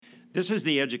This is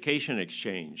the Education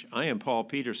Exchange. I am Paul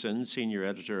Peterson, Senior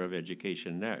Editor of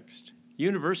Education Next.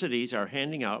 Universities are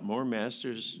handing out more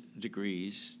master's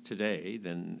degrees today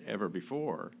than ever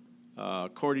before.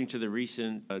 According to the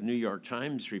recent New York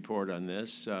Times report on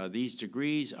this, these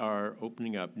degrees are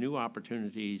opening up new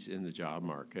opportunities in the job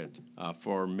market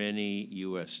for many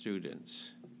U.S.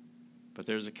 students. But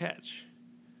there's a catch.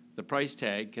 The price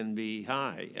tag can be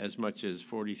high, as much as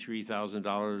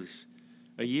 $43,000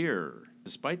 a year,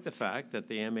 despite the fact that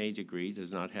the MA degree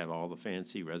does not have all the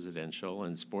fancy residential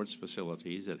and sports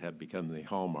facilities that have become the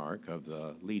hallmark of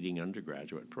the leading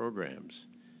undergraduate programs.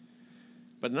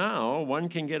 But now one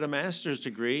can get a master's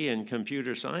degree in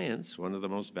computer science, one of the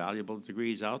most valuable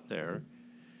degrees out there,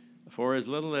 for as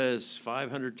little as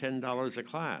 $510 a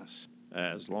class,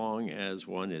 as long as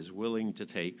one is willing to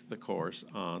take the course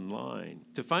online.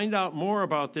 To find out more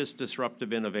about this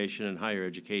disruptive innovation in higher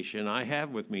education, I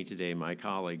have with me today my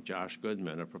colleague Josh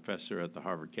Goodman, a professor at the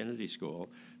Harvard Kennedy School,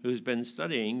 who's been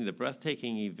studying the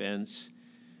breathtaking events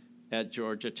at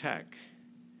Georgia Tech,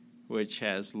 which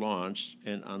has launched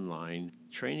an online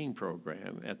training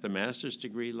program at the master's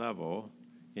degree level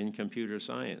in computer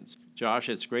science. Josh,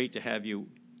 it's great to have you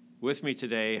with me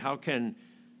today. How can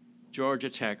Georgia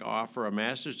Tech offer a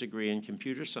master's degree in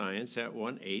computer science at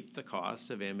 1/8 the cost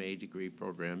of MA degree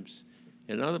programs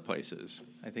in other places?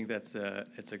 I think it's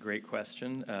a great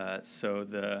question. So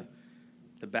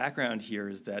the background here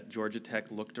is that Georgia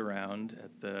Tech looked around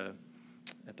at the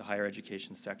higher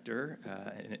education sector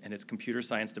and its computer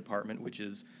science department, which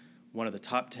is one of the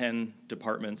top 10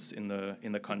 departments in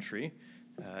the country,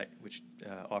 which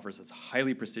offers this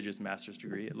highly prestigious master's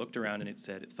degree. It looked around and it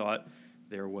thought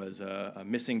there was a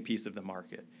missing piece of the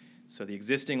market. So the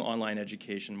existing online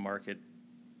education market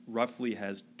roughly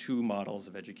has two models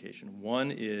of education.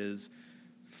 One is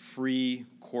free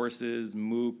courses,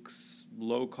 MOOCs,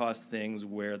 low-cost things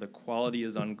where the quality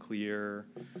is unclear,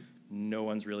 no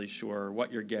one's really sure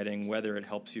what you're getting, whether it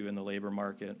helps you in the labor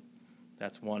market.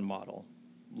 That's one model,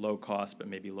 low cost but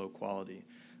maybe low quality.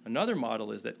 Another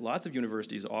model is that lots of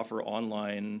universities offer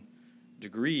online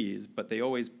degrees, but they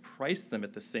always price them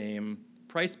at the same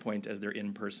price point as their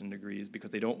in-person degrees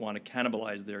because they don't want to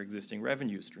cannibalize their existing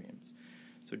revenue streams.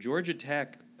 So Georgia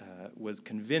Tech was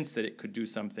convinced that it could do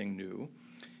something new,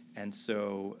 and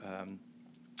so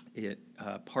it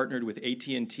partnered with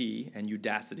AT&T and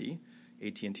Udacity.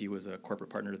 AT&T was a corporate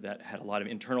partner that had a lot of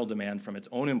internal demand from its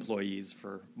own employees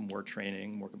for more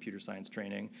training, more computer science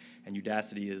training, and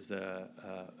Udacity is a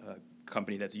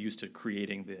company that's used to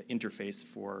creating the interface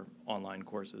for online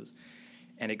courses.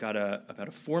 And it got about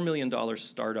a $4 million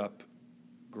startup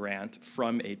grant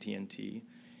from AT&T,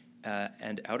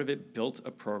 and out of it built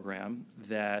a program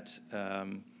that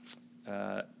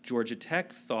Georgia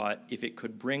Tech thought if it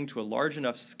could bring to a large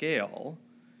enough scale,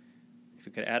 if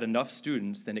it could add enough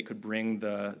students, then it could bring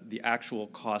the actual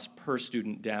cost per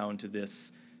student down to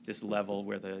this level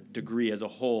where the degree as a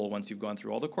whole, once you've gone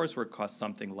through all the coursework, costs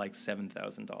something like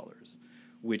 $7,000,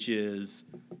 which is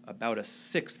about a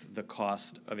sixth the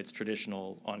cost of its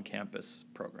traditional on-campus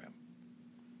program.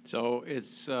 So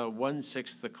it's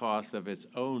 1/6 the cost of its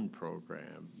own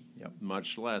program, Yep.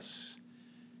 Much less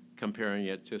comparing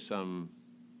it to some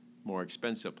more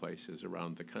expensive places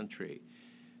around the country.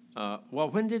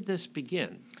 Well, when did this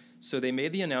begin? So they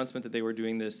made the announcement that they were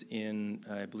doing this in,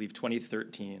 I believe,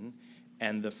 2013,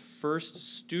 and the first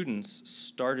students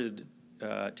started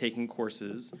taking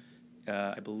courses,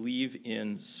 I believe,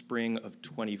 in spring of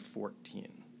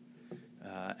 2014.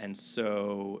 And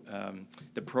so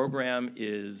the program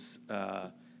is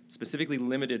specifically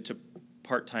limited to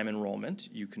part-time enrollment.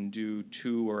 You can do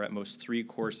 2 or at most 3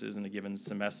 courses in a given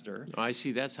semester. I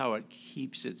see. That's how it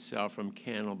keeps itself from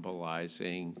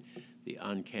cannibalizing the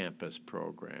on-campus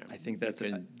program. I think that's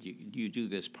you do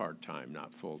this part-time,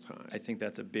 not full-time. I think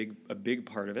that's a big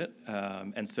part of it.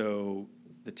 And so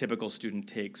the typical student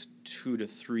takes 2 to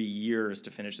 3 years to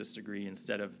finish this degree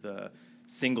instead of the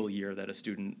single year that a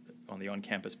student on the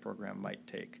on-campus program might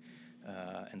take.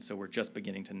 And so we're just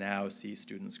beginning to now see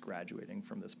students graduating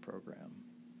from this program.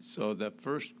 So the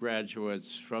first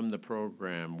graduates from the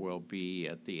program will be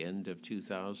at the end of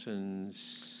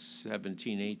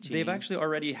 2017, 18? They've actually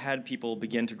already had people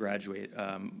begin to graduate.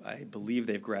 I believe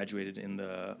they've graduated in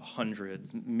the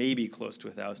hundreds, maybe close to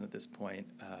 1,000 at this point.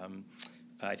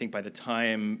 I think by the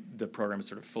time the program is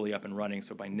sort of fully up and running,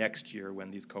 so by next year when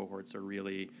these cohorts are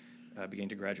really beginning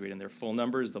to graduate in their full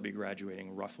numbers, they'll be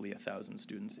graduating roughly 1,000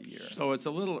 students a year. So it's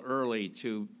a little early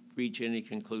to reach any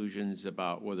conclusions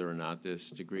about whether or not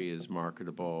this degree is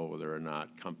marketable, whether or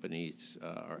not companies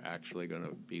are actually going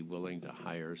to be willing to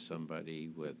hire somebody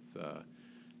with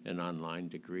an online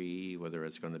degree, whether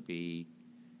it's going to be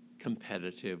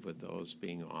competitive with those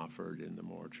being offered in the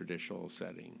more traditional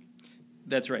setting?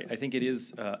 That's right. I think it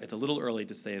is. It's a little early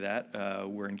to say that.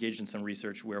 We're engaged in some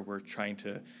research where we're trying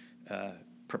to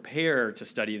prepare to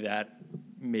study that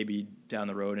maybe down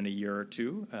the road in a year or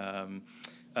two.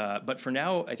 But for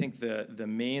now, I think the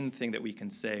main thing that we can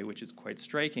say, which is quite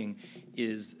striking,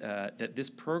 is that this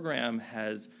program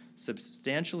has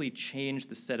substantially changed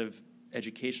the set of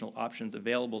educational options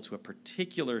available to a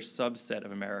particular subset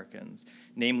of Americans,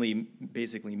 namely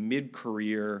basically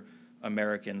mid-career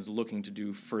Americans looking to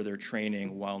do further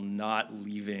training while not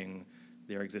leaving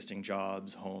their existing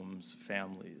jobs, homes,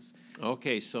 families.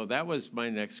 Okay, so that was my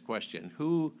next question.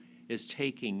 Who is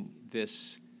taking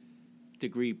this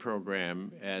degree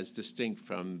program as distinct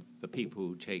from the people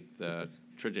who take the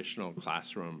traditional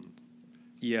classroom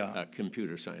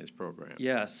computer science program?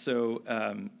 Yeah,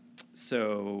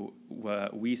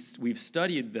 we've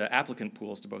studied the applicant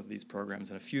pools to both of these programs,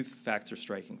 and a few facts are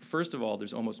striking. First of all,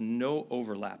 there's almost no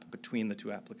overlap between the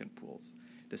two applicant pools.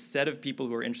 The set of people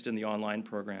who are interested in the online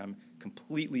program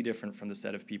completely different from the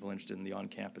set of people interested in the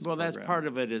on-campus program. Well, that's part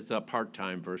of it is the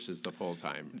part-time versus the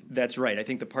full-time. That's right. I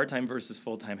think the part-time versus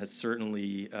full-time has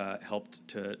certainly helped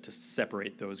to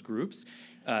separate those groups.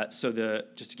 Just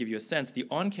to give you a sense, the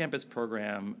on-campus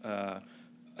program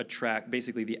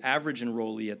basically the average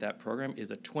enrollee at that program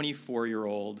is a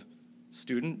 24-year-old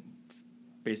student,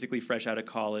 basically fresh out of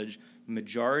college.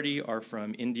 Majority are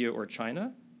from India or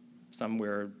China,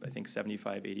 somewhere I think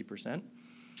 75-80%.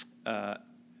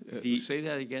 Say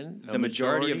that again? The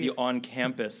majority of the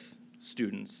on-campus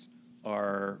students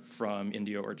are from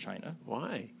India or China.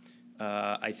 Why?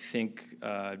 I think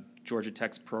Georgia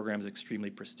Tech's program is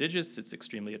extremely prestigious. It's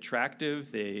extremely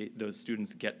attractive. Those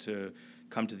students get to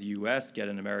come to the U.S., get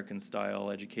an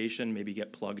American-style education, maybe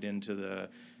get plugged into the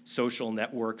social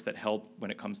networks that help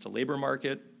when it comes to labor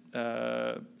market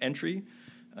entry.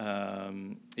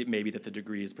 It may be that the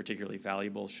degree is particularly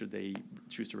valuable should they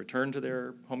choose to return to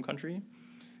their home country.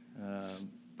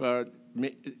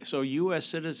 So U.S.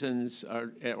 citizens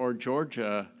or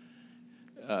Georgia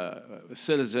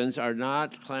citizens are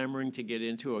not clamoring to get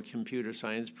into a computer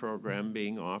science program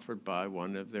being offered by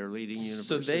one of their leading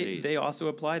universities. So they also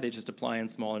apply. They just apply in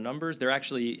smaller numbers. They're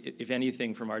actually, if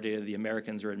anything, from our data, the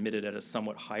Americans are admitted at a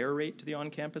somewhat higher rate to the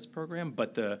on-campus program,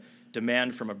 but the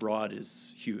demand from abroad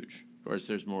is huge. Of course,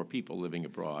 there's more people living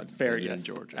abroad in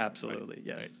Georgia. Absolutely,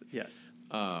 right? yes, yes.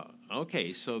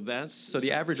 Okay, so that's... So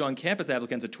the average on-campus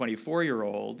applicant's a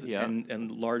 24-year-old, yeah.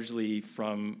 and largely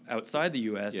from outside the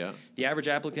U.S. Yeah. The average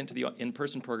applicant to the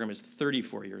in-person program is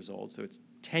 34 years old, so it's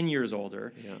 10 years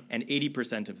older, yeah. and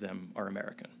 80% of them are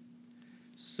American.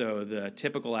 So the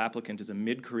typical applicant is a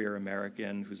mid-career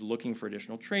American who's looking for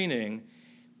additional training,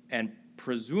 and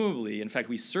presumably, in fact,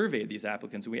 we surveyed these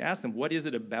applicants and we asked them, what is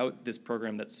it about this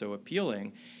program that's so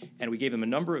appealing? And we gave them a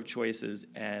number of choices,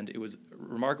 and it was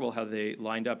remarkable how they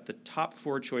lined up. The top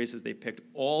 4 choices they picked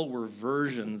all were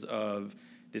versions of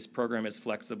this program is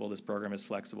flexible, this program is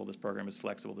flexible, this program is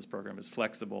flexible, this program is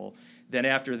flexible. Then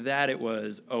after that it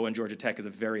was, and Georgia Tech is a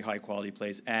very high quality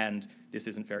place and this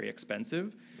isn't very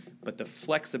expensive. But the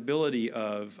flexibility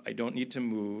of, I don't need to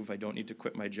move, I don't need to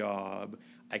quit my job,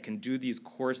 I can do these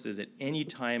courses at any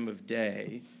time of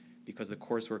day because the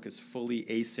coursework is fully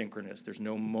asynchronous. There's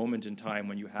no moment in time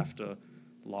when you have to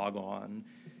log on.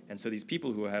 And so these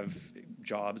people who have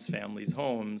jobs, families,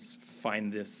 homes,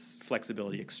 find this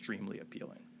flexibility extremely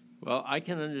appealing. Well, I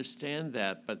can understand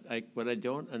that, but what I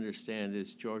don't understand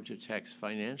is Georgia Tech's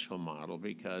financial model,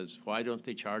 because why don't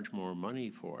they charge more money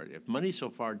for it? If money's so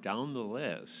far down the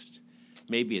list,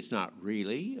 maybe it's not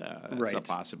really, right. It's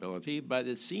a possibility, but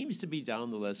it seems to be down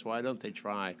the list. Why don't they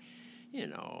try,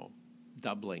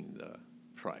 doubling the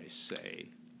price, say?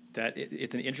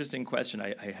 It's an interesting question.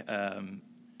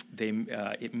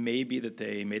 It may be that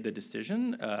they made the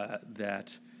decision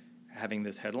that having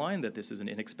this headline that this is an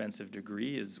inexpensive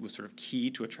degree was sort of key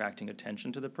to attracting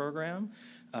attention to the program.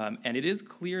 And it is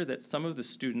clear that some of the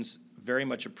students very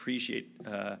much appreciate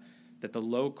that the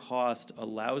low cost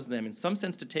allows them in some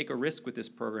sense to take a risk with this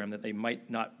program that they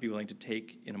might not be willing to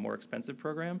take in a more expensive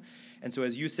program. And so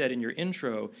as you said in your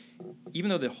intro, even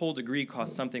though the whole degree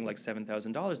costs something like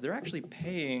 $7,000, they're actually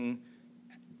paying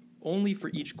only for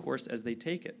each course as they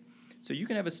take it. So you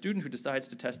can have a student who decides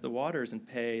to test the waters and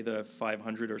pay the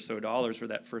 $500 or so for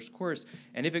that first course,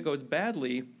 and if it goes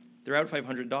badly, they're out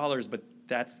 $500, but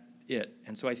that's it.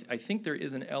 And so I think there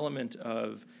is an element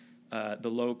of the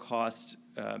low cost,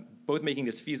 both making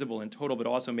this feasible in total, but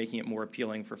also making it more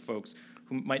appealing for folks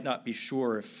who might not be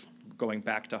sure if going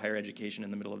back to higher education in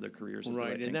the middle of their careers is the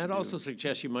right thing and to that do. also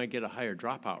suggests you might get a higher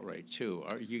dropout rate, too.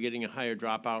 Are you getting a higher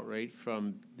dropout rate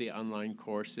from the online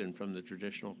course than from the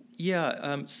traditional?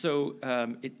 Yeah,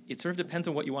 it sort of depends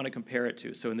on what you want to compare it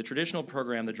to. So in the traditional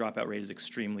program, the dropout rate is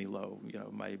extremely low. You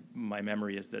know, my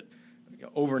memory is that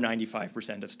over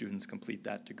 95% of students complete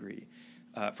that degree.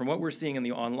 From what we're seeing in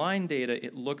the online data,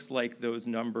 it looks like those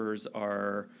numbers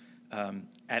are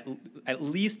at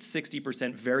least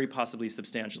 60%, very possibly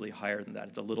substantially higher than that.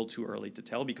 It's a little too early to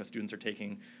tell because students are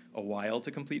taking a while to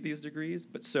complete these degrees.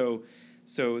 But so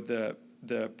the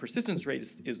persistence rate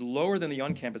is lower than the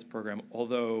on-campus program,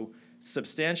 although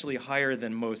substantially higher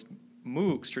than most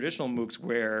MOOCs, traditional MOOCs,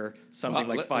 where something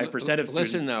like 5% of students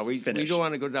listen now, we finish. don't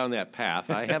want to go down that path.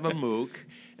 I have a MOOC,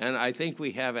 and I think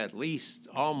we have at least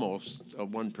almost a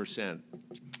 1%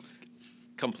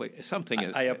 complete something.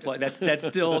 I apply. That's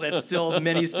still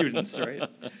many students, right?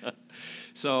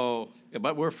 So,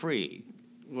 but we're free.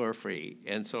 We're free,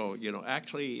 and so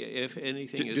actually, if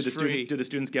anything is free, do the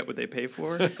students get what they pay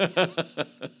for?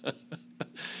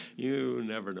 You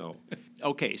never know.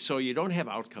 Okay, so you don't have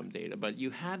outcome data, but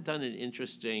you have done an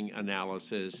interesting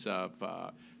analysis of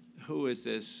who is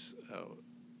this,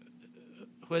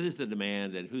 what is the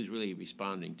demand, and who's really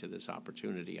responding to this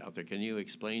opportunity out there. Can you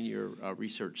explain your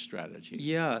research strategy?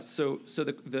 Yeah. So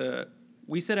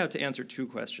we set out to answer two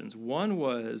questions. One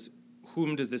was,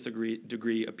 whom does this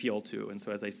degree appeal to? And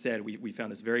so, as I said, we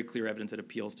found this very clear evidence that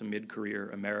appeals to mid-career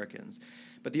Americans.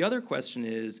 But the other question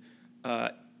is,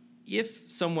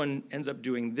 if someone ends up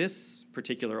doing this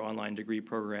particular online degree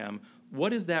program,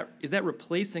 what is that? Is that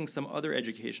replacing some other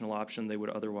educational option they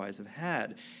would otherwise have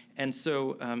had? And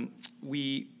so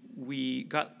we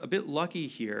got a bit lucky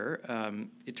here.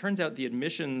 It turns out the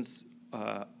admissions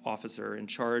officer in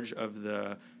charge of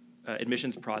the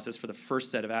admissions process for the first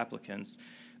set of applicants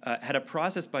had a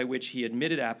process by which he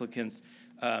admitted applicants.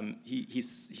 He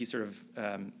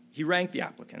ranked the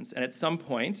applicants, and at some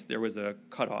point there was a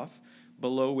cutoff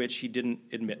below which he didn't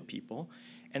admit people.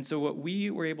 And so what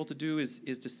we were able to do is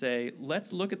to say,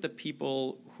 let's look at the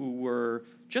people who were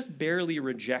just barely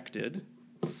rejected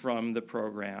from the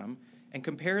program and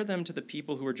compare them to the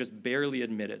people who were just barely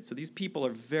admitted. So these people are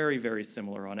very, very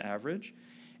similar on average.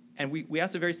 And we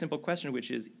asked a very simple question, which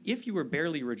is, if you were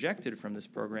barely rejected from this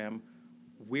program,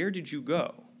 where did you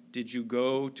go? Did you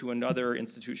go to another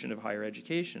institution of higher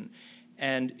education?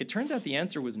 And it turns out the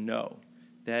answer was no.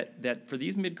 That for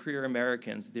these mid-career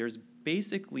Americans, there's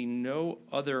basically no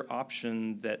other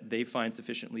option that they find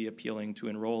sufficiently appealing to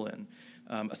enroll in.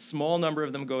 A small number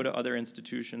of them go to other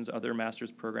institutions, other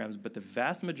master's programs, but the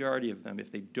vast majority of them,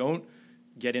 if they don't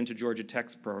get into Georgia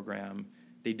Tech's program,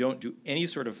 they don't do any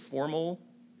sort of formal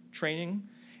training.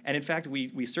 And in fact,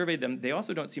 we surveyed them. They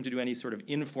also don't seem to do any sort of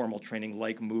informal training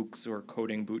like MOOCs or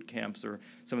coding boot camps or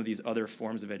some of these other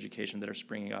forms of education that are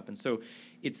springing up. And so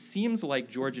it seems like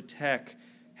Georgia Tech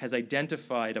has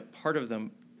identified a part of the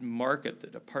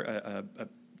market, a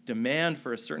demand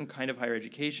for a certain kind of higher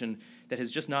education that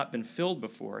has just not been filled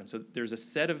before. And so there's a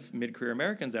set of mid-career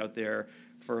Americans out there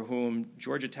for whom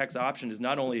Georgia Tech's option is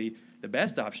not only the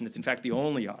best option, it's in fact the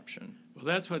only option. Well,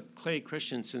 that's what Clay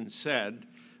Christensen said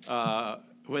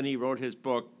when he wrote his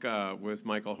book with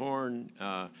Michael Horn,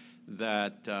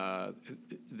 that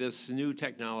this new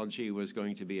technology was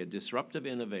going to be a disruptive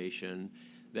innovation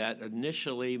that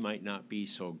initially might not be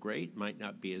so great, might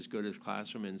not be as good as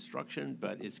classroom instruction,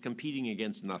 but it's competing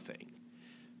against nothing.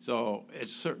 So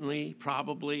it's certainly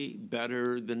probably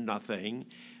better than nothing,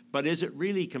 but is it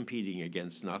really competing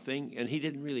against nothing? And he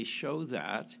didn't really show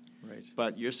that, right.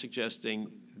 But you're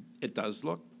suggesting it does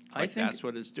look like that's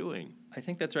what it's doing. I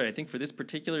think that's right. I think for this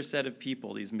particular set of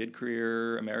people, these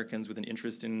mid-career Americans with an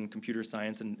interest in computer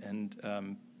science and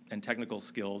technical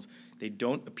skills, they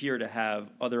don't appear to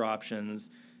have other options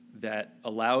that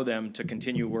allow them to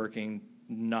continue working,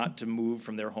 not to move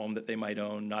from their home that they might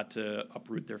own, not to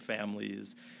uproot their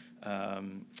families.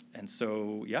 And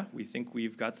so, yeah, we think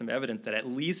we've got some evidence that at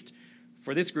least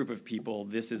for this group of people,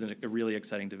 this is a really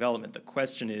exciting development. The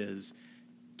question is,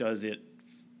 does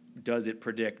it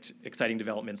predict exciting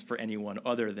developments for anyone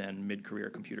other than mid-career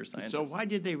computer scientists? So why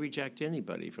did they reject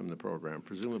anybody from the program?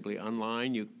 Presumably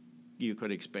online, you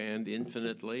could expand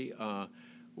infinitely.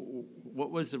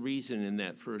 What was the reason in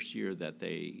that first year that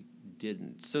they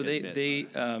didn't? So they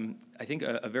I think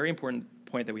a very important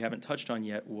point that we haven't touched on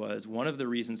yet was one of the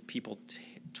reasons people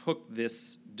took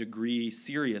this degree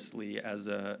seriously as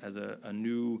a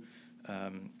new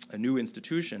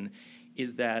institution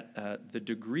is that the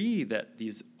degree that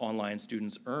these online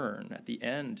students earn at the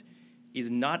end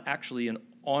is not actually an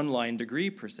online degree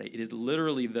per se. It is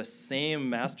literally the same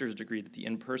master's degree that the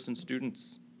in-person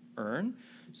students earn.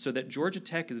 so that Georgia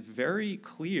Tech is very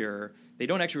clear. They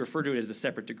don't actually refer to it as a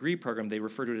separate degree program. They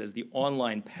refer to it as the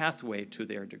online pathway to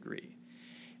their degree.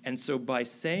 And so by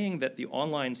saying that the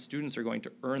online students are going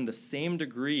to earn the same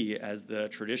degree as the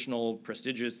traditional,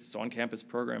 prestigious on-campus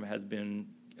program has been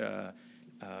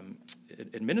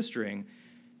administering,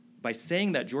 by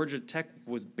saying that, Georgia Tech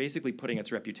was basically putting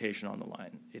its reputation on the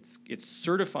line. It's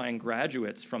certifying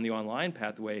graduates from the online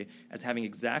pathway as having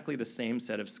exactly the same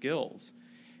set of skills.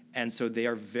 And so they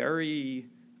are very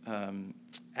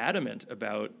adamant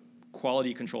about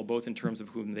quality control, both in terms of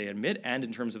whom they admit and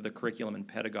in terms of the curriculum and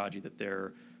pedagogy that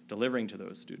they're delivering to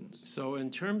those students. So in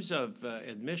terms of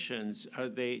admissions,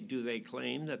 do they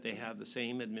claim that they have the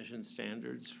same admission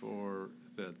standards for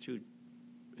the two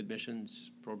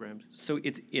admissions programs? So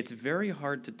it's very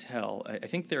hard to tell. I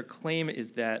think their claim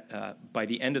is that by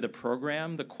the end of the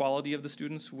program, the quality of the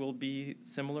students will be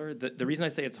similar. The reason I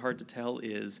say it's hard to tell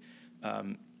is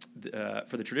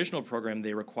for the traditional program,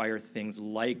 they require things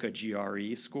like a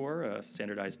GRE score, a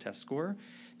standardized test score.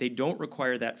 They don't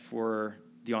require that for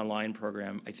the online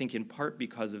program, I think in part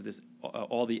because of this,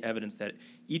 all the evidence that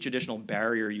each additional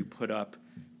barrier you put up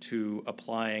to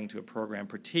applying to a program,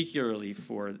 particularly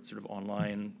for sort of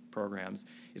online programs,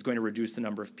 is going to reduce the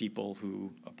number of people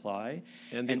who apply.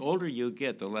 And the older you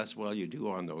get, the less well you do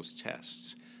on those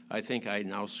tests. I think I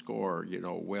now score,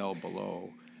 well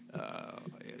below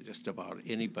just about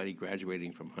anybody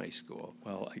graduating from high school.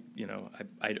 Well,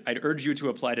 I'd urge you to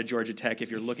apply to Georgia Tech if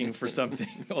you're looking for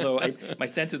something. Although my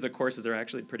sense is the courses are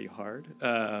actually pretty hard.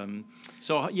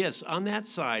 So yes, on that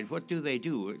side, what do they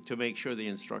do to make sure the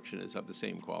instruction is of the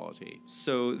same quality?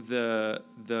 So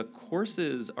the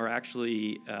courses are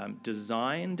actually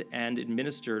designed and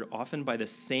administered often by the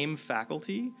same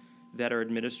faculty that are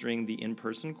administering the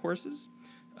in-person courses.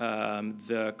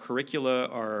 The curricula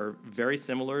are very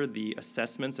similar. The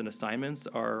assessments and assignments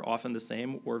are often the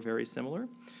same or very similar.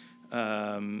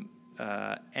 And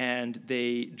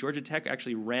Georgia Tech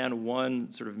actually ran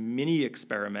one sort of mini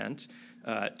experiment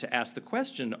to ask the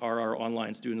question, are our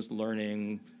online students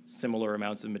learning similar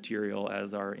amounts of material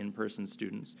as our in-person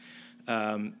students?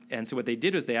 And so what they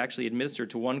did was they actually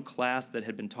administered to one class that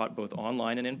had been taught both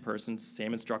online and in person,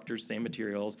 same instructors, same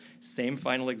materials, same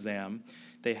final exam.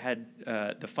 They had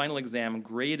the final exam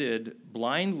graded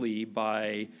blindly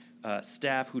by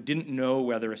staff who didn't know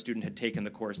whether a student had taken the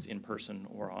course in person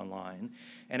or online.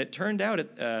 And it turned out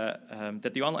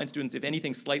that the online students, if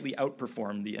anything, slightly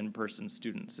outperformed the in-person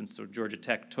students. And so Georgia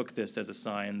Tech took this as a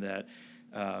sign that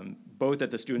both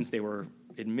that the students they were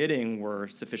admitting were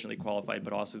sufficiently qualified,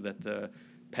 but also that the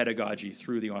pedagogy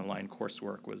through the online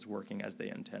coursework was working as they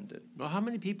intended. Well, how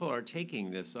many people are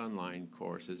taking this online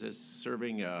course? Is this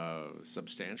serving a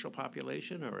substantial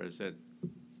population, or is it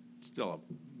still a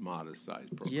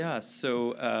modest-sized program? Yeah,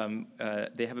 so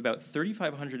they have about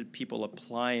 3,500 people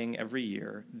applying every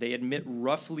year. They admit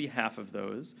roughly half of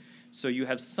those. So you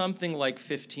have something like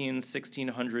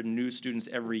 1,600 new students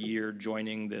every year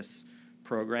joining this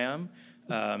program.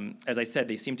 As I said,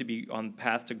 they seem to be on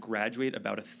path to graduate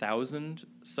about 1,000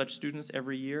 such students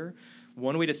every year.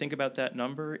 One way to think about that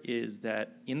number is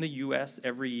that in the U.S.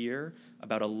 every year,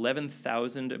 about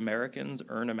 11,000 Americans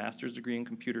earn a master's degree in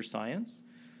computer science.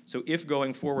 So if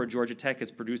going forward, Georgia Tech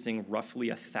is producing roughly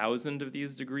 1,000 of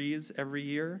these degrees every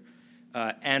year,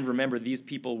 and remember, these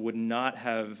people would not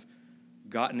have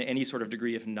gotten any sort of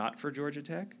degree if not for Georgia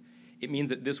Tech, it means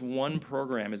that this one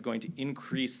program is going to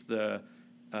increase the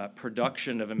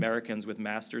production of Americans with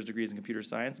master's degrees in computer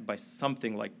science by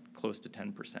something like close to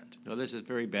 10%. Well, this is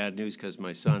very bad news because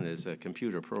my son is a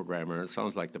computer programmer, and it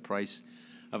sounds like the price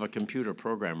of a computer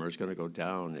programmer is going to go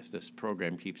down if this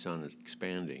program keeps on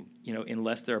expanding.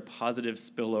 Unless there are positive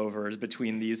spillovers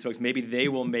between these folks, maybe they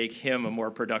will make him a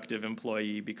more productive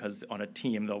employee because on a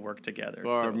team they'll work together.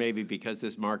 Or maybe because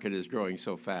this market is growing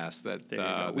so fast that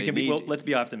let's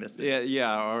be optimistic.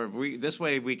 Yeah. Or this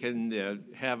way we can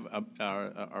have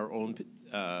our own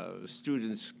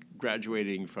students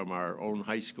graduating from our own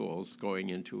high schools going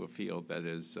into a field that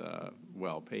is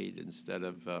well paid instead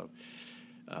of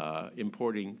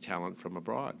importing talent from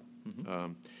abroad.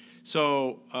 Mm-hmm.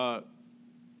 So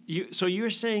you're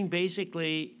saying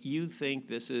basically you think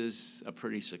this is a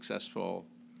pretty successful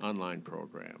online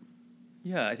program.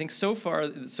 Yeah, I think so far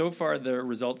the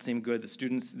results seem good. The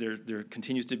students, there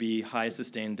continues to be high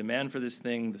sustained demand for this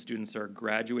thing. The students are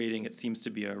graduating. It seems to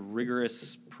be a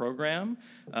rigorous program.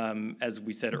 As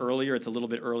we said earlier, it's a little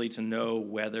bit early to know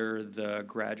whether the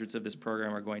graduates of this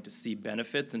program are going to see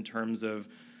benefits in terms of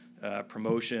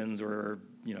promotions or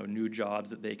new jobs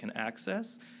that they can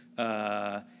access.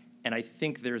 And I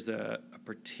think there's a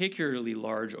particularly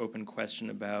large open question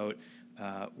about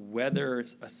whether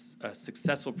a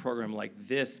successful program like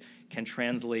this can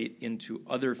translate into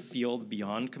other fields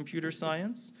beyond computer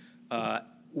science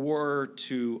or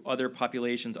to other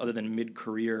populations other than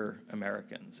mid-career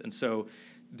Americans. And so,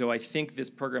 though I think this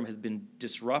program has been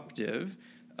disruptive,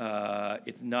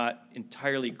 it's not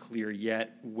entirely clear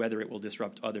yet whether it will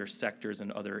disrupt other sectors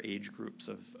and other age groups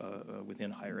of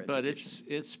within higher education.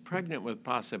 But it's pregnant with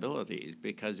possibilities,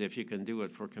 because if you can do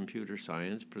it for computer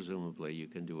science, presumably you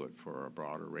can do it for a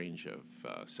broader range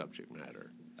of subject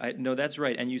matter. No, that's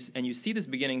right, and you see this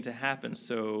beginning to happen.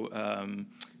 So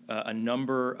a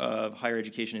number of higher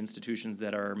education institutions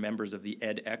that are members of the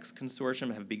edX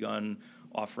consortium have begun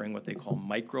offering what they call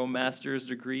micro-master's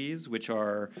degrees, which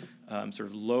are sort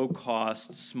of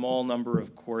low-cost, small number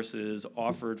of courses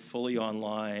offered fully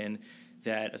online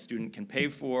that a student can pay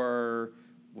for,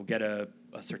 will get a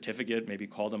certificate, maybe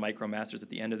called a micro-master's at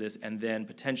the end of this, and then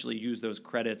potentially use those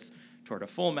credits toward a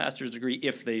full master's degree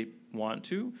if they want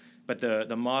to. But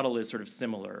the model is sort of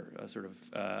similar.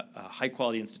 A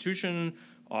high-quality institution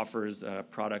offers a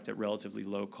product at relatively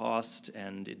low cost,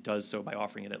 and it does so by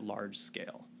offering it at large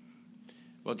scale.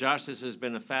 Well, Josh, this has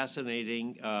been a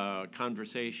fascinating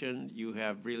conversation. You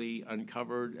have really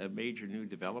uncovered a major new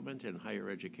development in higher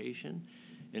education,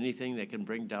 anything that can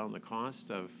bring down the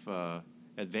cost of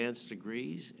advanced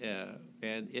degrees,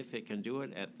 and if it can do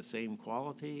it at the same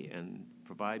quality and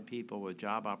provide people with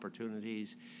job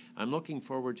opportunities. I'm looking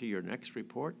forward to your next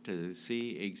report to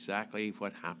see exactly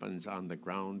what happens on the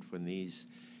ground when these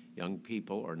young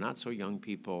people, or not so young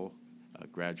people,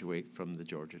 graduate from the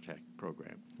Georgia Tech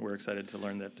program. We're excited to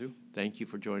learn that too. Thank you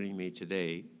for joining me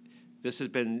today. This has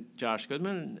been Josh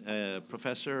Goodman, a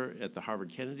professor at the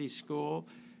Harvard Kennedy School,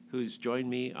 who's joined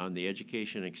me on the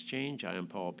Education Exchange. I am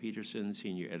Paul Peterson,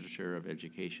 Senior Editor of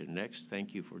Education Next.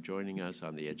 Thank you for joining us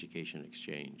on the Education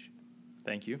Exchange.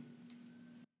 Thank you.